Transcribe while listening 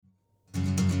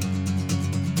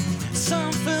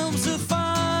Some films are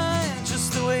fine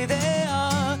just the way they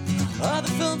are. Other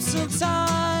films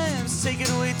sometimes take it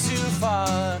way too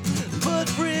far.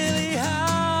 But really,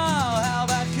 how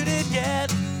bad could it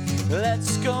get?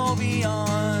 Let's go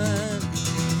beyond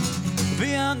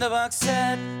the box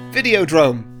set.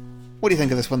 Videodrome. What do you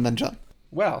think of this one then, John?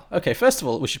 Well, okay, first of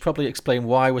all, we should probably explain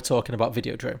why we're talking about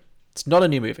Videodrome. It's not a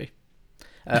new movie.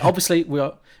 Obviously, we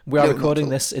are recording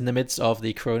this in the midst of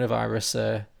the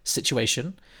coronavirus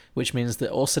situation, which means that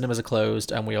all cinemas are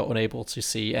closed and we are unable to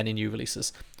see any new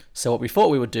releases. So what we thought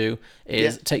we would do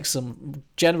is take some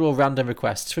general random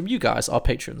requests from you guys, our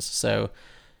patrons. So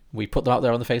we put them out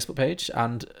there on the Facebook page,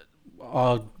 and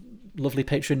our lovely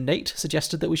patron Nate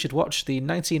suggested that we should watch the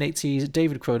 1980s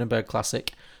David Cronenberg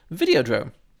classic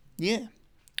Videodrome. Yeah.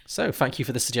 So thank you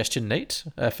for the suggestion, Nate.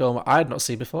 A film I had not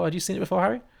seen before. Had you seen it before,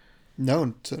 Harry?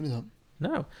 No, certainly not.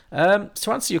 No.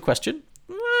 To answer your question,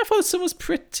 I thought this one was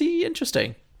pretty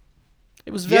interesting.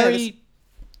 It was very...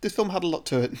 This film had a lot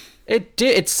to it. It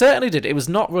did. It certainly did. It was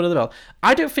not run of the mill.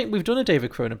 I don't think we've done a David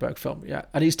Cronenberg film yet,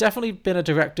 and he's definitely been a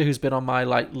director who's been on my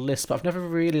list, but I've never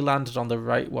really landed on the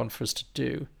right one for us to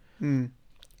do.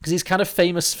 Because he's kind of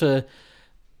famous for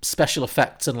special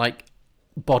effects and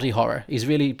body horror. He's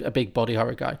really a big body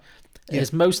horror guy. Yeah.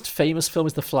 His most famous film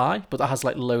is The Fly, but that has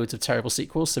loads of terrible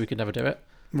sequels, so we could never do it.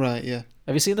 Right. Yeah.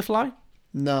 Have you seen The Fly?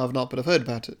 No, I've not, but I've heard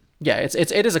about it. Yeah, it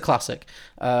is a classic,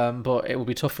 but it will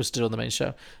be tough for us to do on the main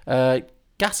show.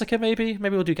 Gattaca, maybe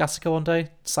we'll do Gattaca one day.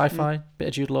 Sci-fi, bit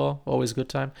of Jude Law, always a good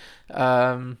time.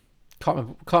 Can't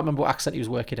remember what accent he was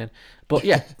working in, but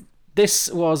yeah,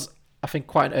 this was, I think,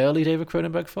 quite an early David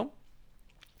Cronenberg film.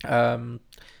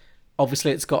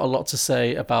 Obviously, it's got a lot to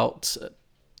say about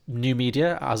new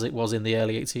media as it was in the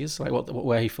early 80s,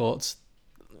 where he thought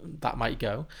that might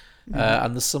go,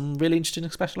 and there's some really interesting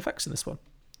special effects in this one.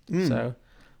 So.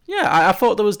 Yeah, I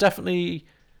thought there was definitely...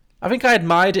 I think I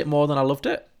admired it more than I loved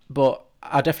it, but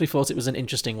I definitely thought it was an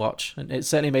interesting watch, and it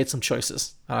certainly made some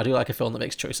choices. And I do like a film that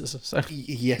makes choices. So,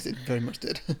 yes, it very much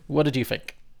did. What did you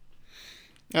think?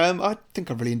 I think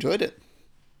I really enjoyed it.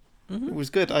 It was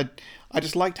good. I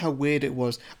just liked how weird it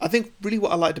was. I think really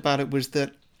what I liked about it was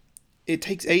that it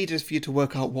takes ages for you to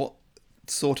work out what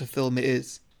sort of film it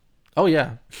is. Oh,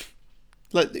 yeah.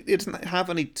 It doesn't have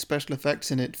any special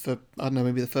effects in it for, I don't know,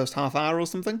 maybe the first half hour or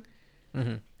something.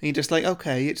 And you're just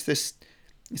okay, it's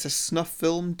a snuff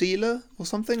film dealer or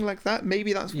something like that.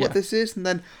 Maybe that's what this is. And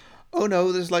then, oh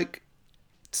no, there's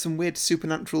some weird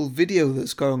supernatural video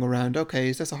that's going around. Okay,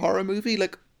 is this a horror movie?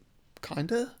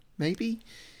 Kinda, maybe.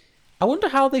 I wonder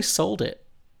how they sold it.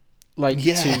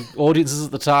 To audiences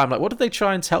at the time. What did they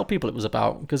try and tell people it was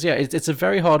about? Because, it's a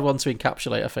very hard one to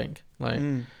encapsulate, I think.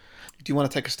 Do you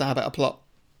want to take a stab at a plot?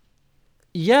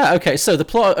 Yeah, okay. So the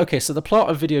plot of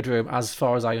Videodrome, as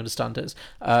far as I understand it,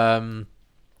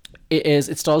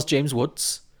 it stars James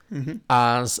Woods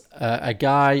as a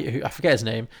guy who, I forget his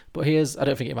name, but I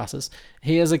don't think it matters.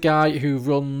 He is a guy who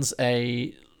runs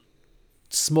a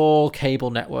small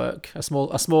cable network, a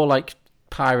small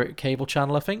pirate cable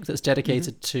channel, I think, that's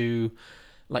dedicated to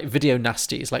video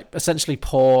nasties, essentially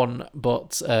porn,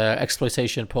 but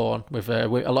exploitation porn with a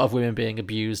lot of women being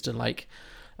abused and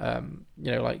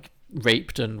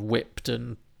raped and whipped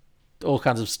and all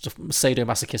kinds of stuff,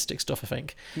 sadomasochistic stuff, I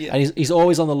think. Yeah. And he's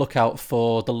always on the lookout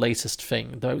for the latest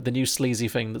thing, the new sleazy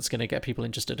thing that's going to get people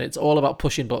interested. It's all about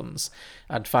pushing buttons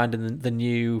and finding the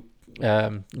new,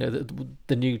 the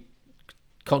new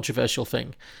controversial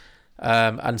thing.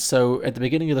 And so at the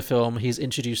beginning of the film, he's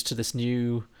introduced to this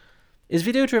new... Is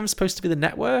Videodrome supposed to be the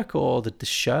network or the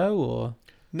show, or...?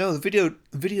 No, the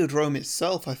Videodrome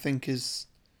itself, I think it's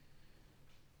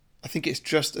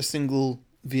just a single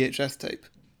VHS tape.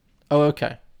 Oh,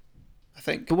 okay. I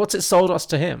think. But what's it sold us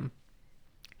to him?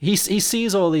 He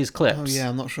sees all these clips. Oh yeah,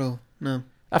 I'm not sure. No.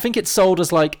 I think it's sold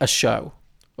as a show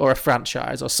or a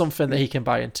franchise or something that he can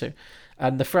buy into,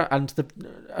 and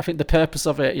I think the purpose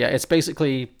of it, it's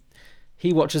basically.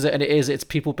 He watches it, and it's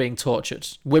people being tortured,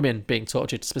 women being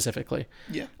tortured specifically.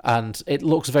 Yeah. And it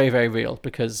looks very, very real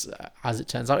because, as it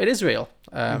turns out, it is real.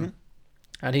 And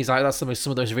he's like, that's some of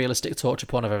the most realistic torture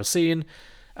porn I've ever seen.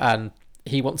 And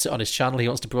he wants it on his channel. He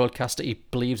wants to broadcast it. He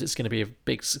believes it's going to be a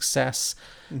big success.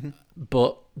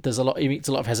 But he meets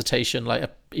a lot of hesitation.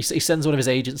 He sends one of his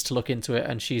agents to look into it,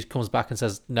 and she comes back and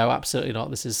says, "No, absolutely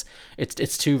not.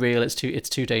 It's too real. It's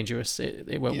too dangerous.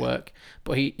 It won't work."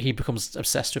 But he becomes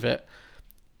obsessed with it.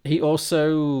 He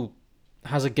also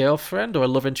has a girlfriend or a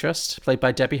love interest played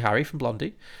by Debbie Harry from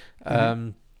Blondie,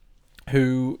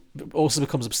 who also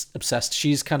becomes obsessed.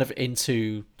 She's kind of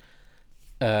into,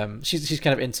 she's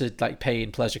kind of into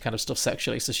pain, pleasure kind of stuff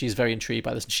sexually. So she's very intrigued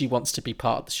by this, and she wants to be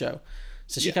part of the show.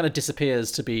 So she kind of disappears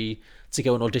to be to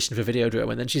go and audition for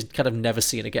Videodrome, and then she's kind of never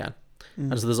seen again.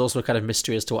 And so there's also a kind of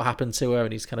mystery as to what happened to her,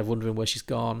 and he's kind of wondering where she's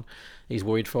gone. He's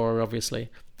worried for her, obviously.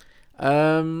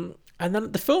 And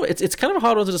then the film, it's kind of a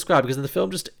hard one to describe, because the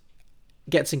film just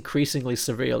gets increasingly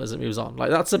surreal as it moves on. Like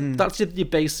that's your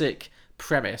basic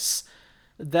premise.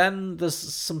 Then there's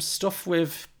some stuff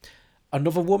with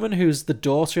another woman who's the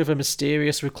daughter of a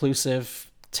mysterious,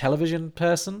 reclusive television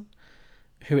person,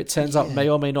 who it turns out may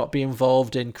or may not be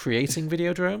involved in creating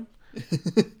Videodrome.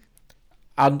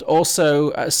 And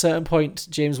also, at a certain point,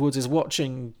 James Woods is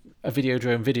watching a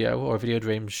Videodrome video or a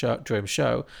Videodrome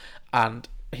show, and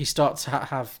he starts to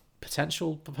have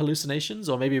potential hallucinations,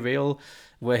 or maybe real,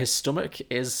 where his stomach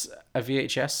is a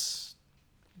VHS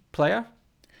player.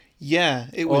 Yeah,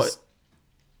 it was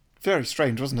very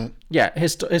strange, wasn't it? Yeah,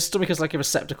 his stomach is like a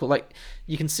receptacle. Like,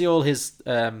 you can see all his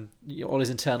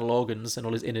internal organs and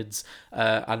all his innards,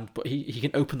 but he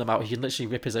can open them out. He can literally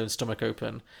rip his own stomach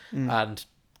open, and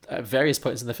at various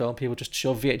points in the film, people just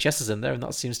shove VHSs in there, and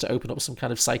that seems to open up some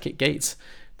kind of psychic gate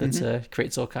that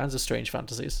creates all kinds of strange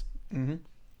fantasies.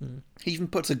 He even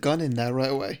puts a gun in there right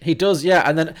away. He does, yeah.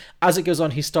 And then as it goes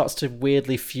on, he starts to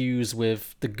weirdly fuse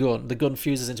with the gun. The gun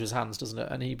fuses into his hands, doesn't it?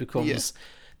 And he becomes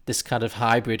this kind of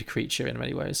hybrid creature in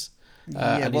many ways.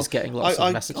 He's getting lots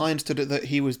of messages. I understood it that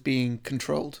he was being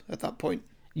controlled at that point.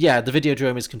 Yeah, the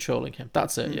Videodrome is controlling him.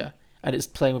 That's it, yeah. And it's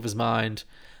playing with his mind.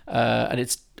 And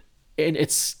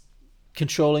it's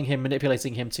controlling him,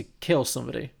 manipulating him to kill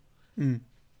somebody.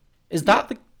 Is that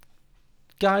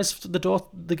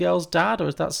the girl's dad, or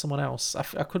is that someone else?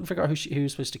 I couldn't figure out who he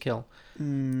was supposed to kill.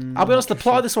 I'll be honest, the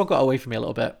plot of this one got away from me a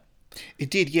little bit.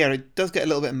 It did, yeah. It does get a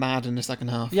little bit mad in the second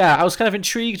half. Yeah, I was kind of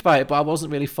intrigued by it, but I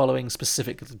wasn't really following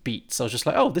specific beats. I was just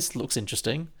like, oh, this looks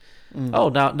interesting. Oh,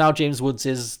 now James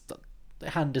Woods'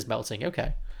 hand is melting.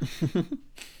 Okay.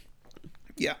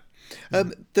 Yeah.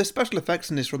 The special effects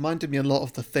in this reminded me a lot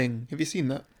of The Thing. Have you seen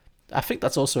that? I think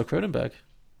that's also a Cronenberg.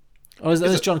 Oh,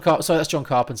 that's John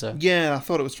Carpenter. Yeah, I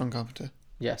thought it was John Carpenter.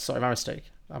 Yeah, sorry, my mistake.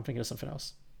 I'm thinking of something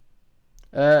else.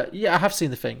 Yeah, I have seen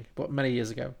The Thing, but many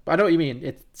years ago. But I know what you mean.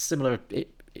 It's similar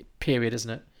period, isn't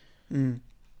it?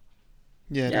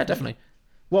 Yeah, definitely.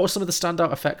 What were some of the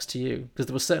standout effects to you? Because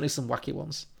there were certainly some wacky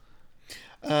ones.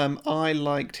 I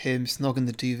liked him snogging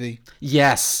the TV.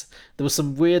 Yes, there was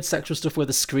some weird sexual stuff where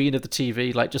the screen of the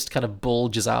TV just kind of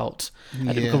bulges out, and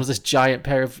it becomes this giant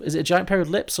pair of. Is it a giant pair of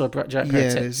lips or a giant pair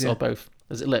of tits, or both?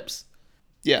 Is it lips?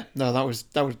 Yeah, no, that was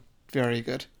very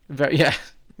good. Yeah.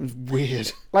 It was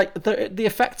weird. Like the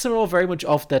effects are all very much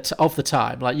of the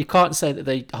time. Like, you can't say that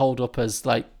they hold up as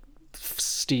like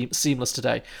seamless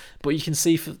today, but you can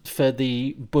see for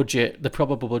the budget, the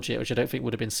probable budget, which I don't think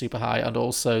would have been super high, and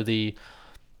also the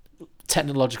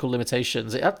technological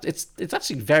limitations, it's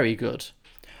actually very good.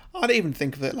 I don't even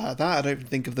think of it like that. I don't even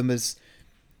think of them as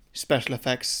special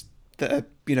effects that are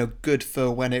good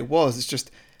for when it was. It's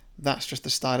just that's just the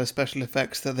style of special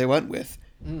effects that they went with,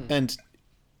 and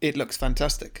it looks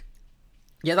fantastic.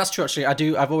 Yeah, that's true. Actually,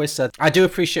 I've always said I do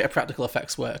appreciate a practical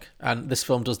effects work, and this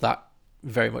film does that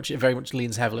very much. It very much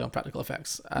leans heavily on practical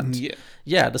effects, and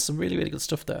yeah, there's some really, really good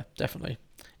stuff there. Definitely.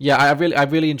 Yeah, I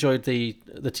really enjoyed the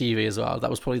TV as well.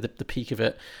 That was probably the peak of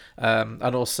it,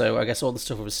 and also I guess all the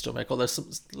stuff with his stomach. Although it's a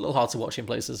little hard to watch in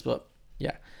places, but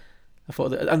yeah, I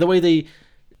thought and the way they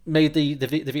made the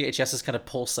VHSs kind of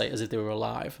pulsate as if they were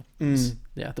alive.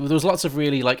 Yeah, there was lots of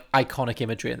really like iconic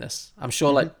imagery in this. I'm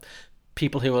sure like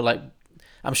people who are like,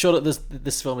 I'm sure that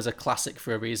this film is a classic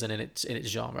for a reason in its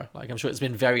genre. Like, I'm sure it's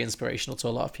been very inspirational to a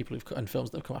lot of people and films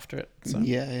that have come after it. So,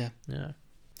 yeah.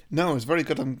 No, it was very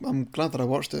good. I'm glad that I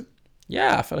watched it.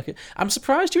 Yeah, I felt like it. I'm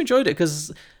surprised you enjoyed it, because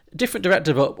different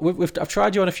director, but I've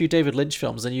tried you on a few David Lynch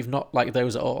films and you've not liked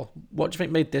those at all. What do you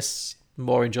think made this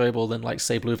more enjoyable than, like,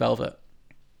 say, Blue Velvet?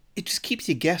 It just keeps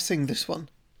you guessing, this one.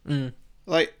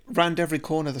 Like, round every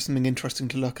corner there's something interesting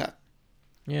to look at.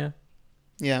 Yeah.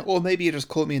 Yeah, or maybe it just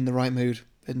caught me in the right mood.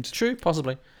 And true,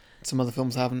 possibly. Some other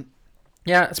films haven't.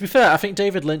 Yeah, to be fair, I think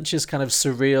David Lynch is kind of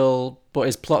surreal, but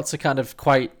his plots are kind of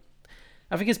quite...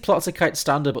 I think his plots are quite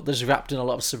standard, but there's wrapped in a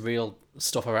lot of surreal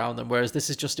stuff around them, whereas this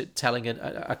is just it telling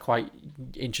a quite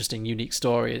interesting, unique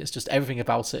story. It's just everything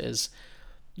about it is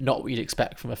not what you'd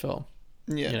expect from a film.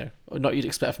 Yeah. Or not you'd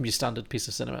expect from your standard piece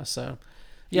of cinema. So,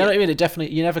 yeah, I mean, it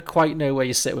definitely, you never quite know where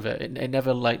you sit with it. It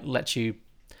never, like, lets you...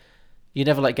 You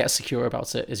never, like, get secure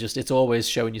about it. It's always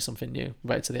showing you something new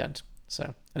right to the end. So,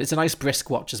 and it's a nice brisk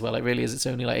watch as well. It really is. It's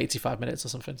only like 85 minutes or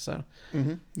something. So,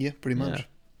 yeah, pretty much.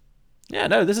 Yeah,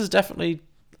 no, this is definitely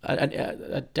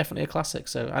definitely a classic.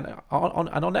 So, and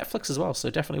on Netflix as well. So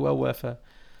definitely well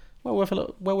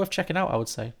worth checking out, I would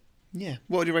say. Yeah.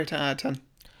 What would you rate it out of 10?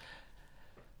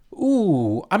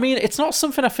 Ooh, I mean, it's not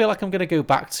something I feel like I'm going to go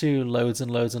back to loads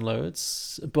and loads and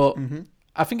loads, but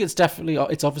I think it's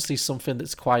obviously something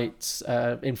that's quite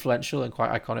influential and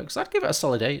quite iconic. So I'd give it a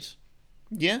solid 8.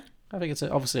 Yeah. I think it's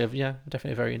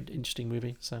definitely a very interesting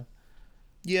movie. So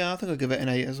yeah, I think I'll give it an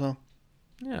 8 as well.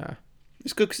 Yeah,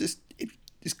 it's good because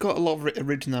it's got a lot of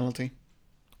originality.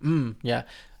 Yeah,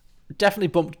 definitely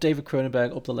bumped David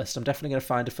Cronenberg up the list. I'm definitely going to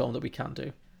find a film that we can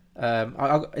do.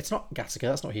 It's not Gattaca.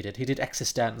 That's not what he did. He did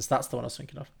Existenz. That's the one I was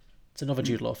thinking of. It's another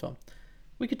Jude Law film.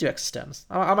 We could do Existenz.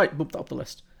 I might bump that up the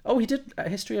list. Oh, he did A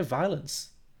History of Violence.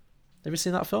 Have you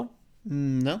seen that film?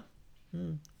 No.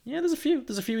 Yeah, there's a few.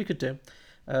 There's a few we could do.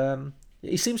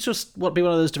 He seems to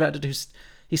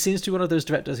be one of those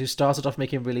directors who started off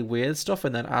making really weird stuff,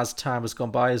 and then as time has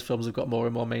gone by, his films have got more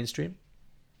and more mainstream.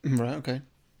 Right. Okay.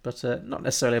 But not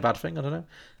necessarily a bad thing. I don't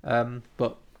know.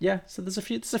 But yeah, so there's a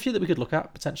few that we could look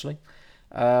at potentially.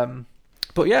 But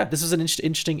yeah, this is an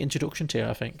interesting introduction to,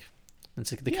 I think,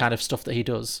 into the kind of stuff that he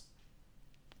does.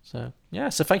 So yeah,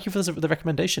 so thank you for the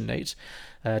recommendation, Nate.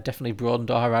 Definitely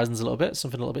broadened our horizons a little bit,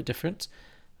 something a little bit different,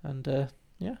 and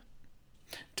yeah.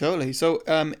 Totally. So,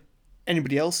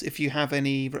 anybody else, if you have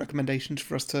any recommendations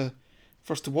for us to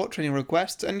watch, any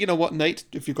requests, and you know what, Nate,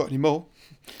 if you've got any more,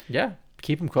 yeah,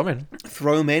 keep them coming.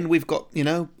 Throw them in. We've got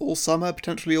all summer,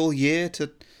 potentially all year to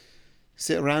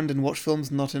sit around and watch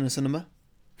films not in a cinema.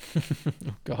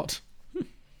 Oh God.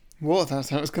 What? That's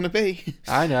how it's going to be.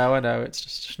 I know. It's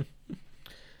just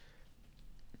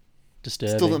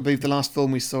disturbing. Still don't believe the last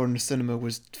film we saw in the cinema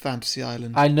was Fantasy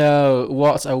Island. I know.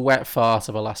 What a wet fart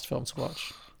of a last film to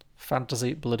watch.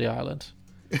 Fantasy Bloody Island.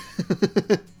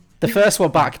 The first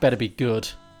one back better be good.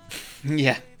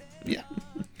 Yeah.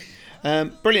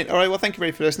 Brilliant. All right. Well, thank you very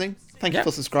much for listening. Thank you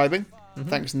for subscribing.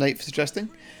 Thanks, Nate, for suggesting.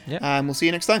 Yeah. And we'll see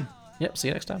you next time. Yep. See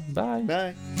you next time. Bye.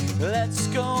 Bye. Let's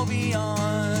go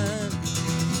beyond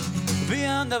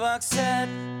the box set.